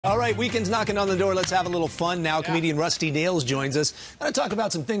All right, weekend's knocking on the door. Let's have a little fun now. Comedian Russ T Nailz joins us. Going to talk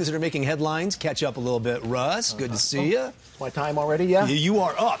about some things that are making headlines. Catch up a little bit. Russ, good to see you. My time already, yeah? You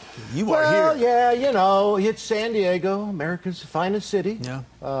are up. You are well, here. yeah, you know, it's San Diego, America's finest city. Yeah.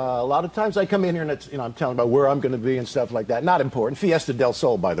 A lot of times I come in here and it's, I'm telling about where I'm going to be and stuff like that. Not important. Fiesta del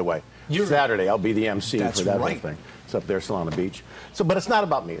Sol, by the way. Saturday, I'll be the MC for that whole thing. It's up there, Solana Beach. But it's not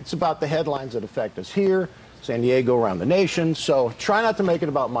about me. It's about the headlines that affect us here. San Diego, around the nation, so try not to make it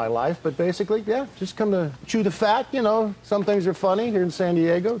about my life, but basically, yeah, just come to chew the fat, some things are funny here in San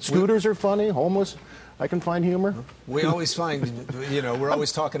Diego. Scooters are funny, homeless, I can find humor. We always find, we're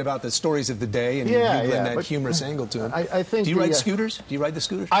always talking about the stories of the day, and you lend that humorous angle to them. I think. Do you ride scooters? Do you ride the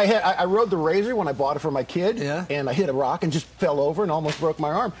scooters? I rode the Razor when I bought it for my kid, yeah. And I hit a rock and just fell over and almost broke my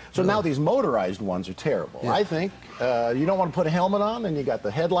arm. So now these motorized ones are terrible. Yeah. I think you don't want to put a helmet on, and you got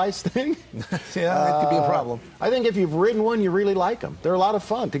the headlights thing. Yeah, that could be a problem. I think if you've ridden one, you really like them. They're a lot of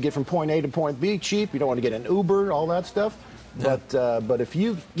fun to get from point A to point B, cheap. You don't want to get an Uber, all that stuff. Yeah. But if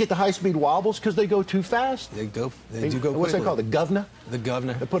you get the high-speed wobbles because they go too fast, they do go quickly. What's that called? The governor? The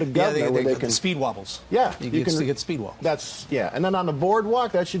governor. They put a governor where they can the speed wobbles. Yeah, you can get speed wobbles. That's and then on the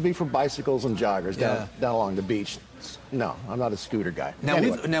boardwalk, that should be for bicycles and joggers down along the beach. No, I'm not a scooter guy.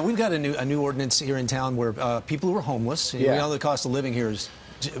 Now we've got a new ordinance here in town where people who are homeless. We know the cost of living here is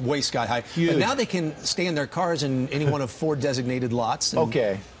way sky high. Huge. But now they can stay in their cars in any one of 4 designated lots.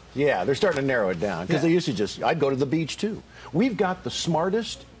 Okay. Yeah, they're starting to narrow it down because they used to I'd go to the beach too. We've got the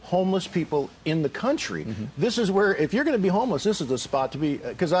smartest homeless people in the country. This is where, if you're going to be homeless, this is the spot to be.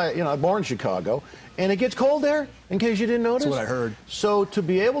 Because I'm born in Chicago, and it gets cold there. In case you didn't notice. That's what I heard. So to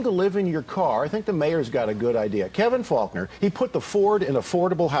be able to live in your car, I think the mayor's got a good idea. Kevin Faulkner, he put the Ford in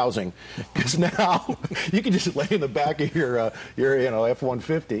affordable housing, because now you can just lay in the back of your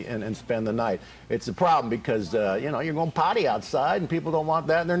F-150 and spend the night. It's a problem because you're going potty outside, and people don't want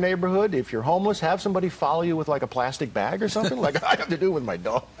that in their neighborhood. If you're homeless, have somebody follow you with like a plastic bag or something, like I have to do with my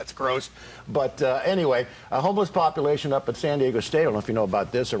dog. That's gross. But anyway, a homeless population up at San Diego State, I don't know if you know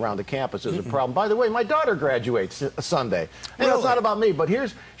about this, around the campus is a problem. By the way, my daughter graduates Sunday. And it's not about me, but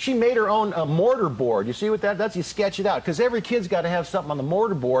she made her own mortar board. You see what that's, you sketch it out, because every kid's got to have something on the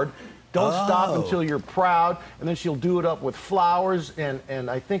mortar board. Don't stop until you're proud, and then she'll do it up with flowers, and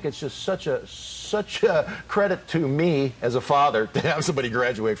I think it's just such a credit to me as a father to have somebody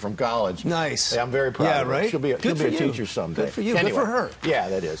graduate from college. Nice. Yeah, I'm very proud of her. Right? She'll be a teacher someday. Good for you. Anyway, good for her. Yeah,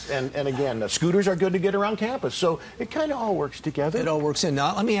 that is. And again, scooters are good to get around campus, so it kind of all works together. It all works in.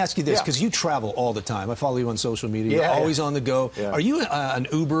 Now, let me ask you this, because you travel all the time. I follow you on social media. You're always on the go. Yeah. Are you an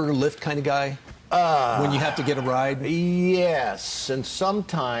Uber, Lyft kind of guy? When you have to get a ride? Yes, and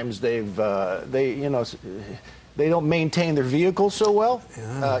sometimes they don't maintain their vehicles so well.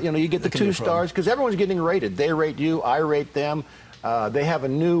 Yeah. You get the 2 stars because everyone's getting rated. They rate you, I rate them. They have a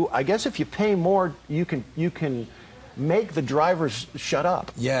new, I guess if you pay more, you can make the drivers shut up.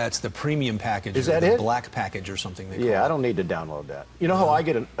 Yeah, it's the premium package. Is that the it? Black package or something they call it. I don't need to download that. You know how I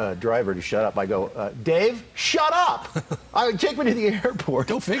get a driver to shut up? I go, Dave, shut up! Take me to the airport.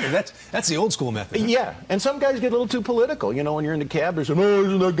 Go figure. That's the old school method. Huh? Yeah, and some guys get a little too political. When you're in the cab, they're saying, oh,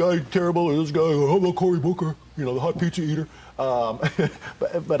 isn't that guy terrible? Or this guy, how about Cory Booker? The hot pizza eater.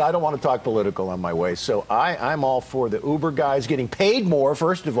 But I don't want to talk political on my way. So I'm all for the Uber guys getting paid more,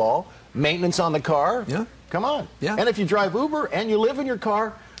 first of all. Maintenance on the car. Yeah. Come on. Yeah. And if you drive Uber and you live in your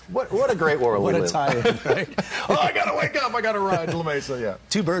car, what a great world we live. What a tie-in, right? Oh, I got to wake up. I got to ride to La Mesa, yeah.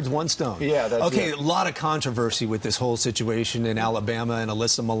 2 birds, 1 stone. Yeah, that's it. A lot of controversy with this whole situation in Alabama, and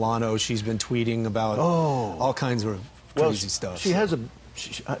Alyssa Milano, she's been tweeting about all kinds of crazy stuff. She has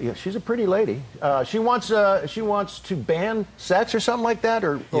she's a pretty lady. She wants to ban sex or something like that,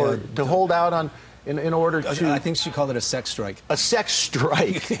 or to hold out on in order to. I think she called it a sex strike. A sex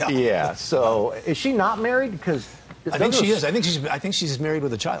strike. Yeah. So is she not married? Because I think she is. I think she's married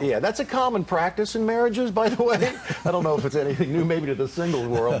with a child. Yeah, that's a common practice in marriages, by the way. I don't know if it's anything new, maybe to the singles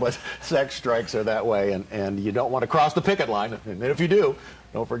world, but sex strikes are that way, and you don't want to cross the picket line. And if you do,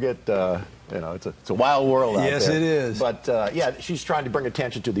 don't forget, it's a wild world out there. Yes, it is. But yeah, she's trying to bring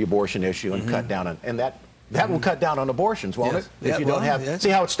attention to the abortion issue and cut down on, and that will cut down on abortions, won't it? If you don't have, see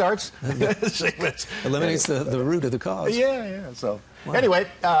how it starts? Eliminates the root of the cause. Yeah. So anyway,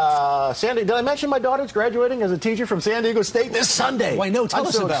 did I mention my daughter's graduating as a teacher from San Diego State this Sunday? Why no? Tell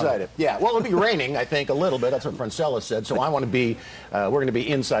us about it. I'm so excited. Yeah. Well, it'll be raining, I think, a little bit. That's what Francella said. So I want to be. We're going to be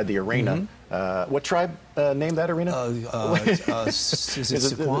inside the arena. What tribe named that arena? Is it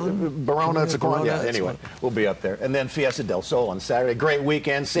Sequan? Barona, Sequan. Yeah. Anyway, we'll be up there, and then Fiesta del Sol on Saturday. Great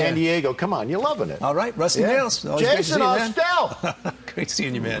weekend, San Diego. Come on, you're loving it. All right, Russ T Nailz. Jason Ostell. Great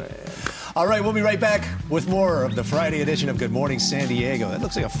seeing you, man. All right, we'll be right back with more of the Friday edition of Good Morning San Diego. That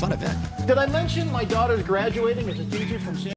looks like a fun event. Did I mention my daughter's graduating as a teacher from San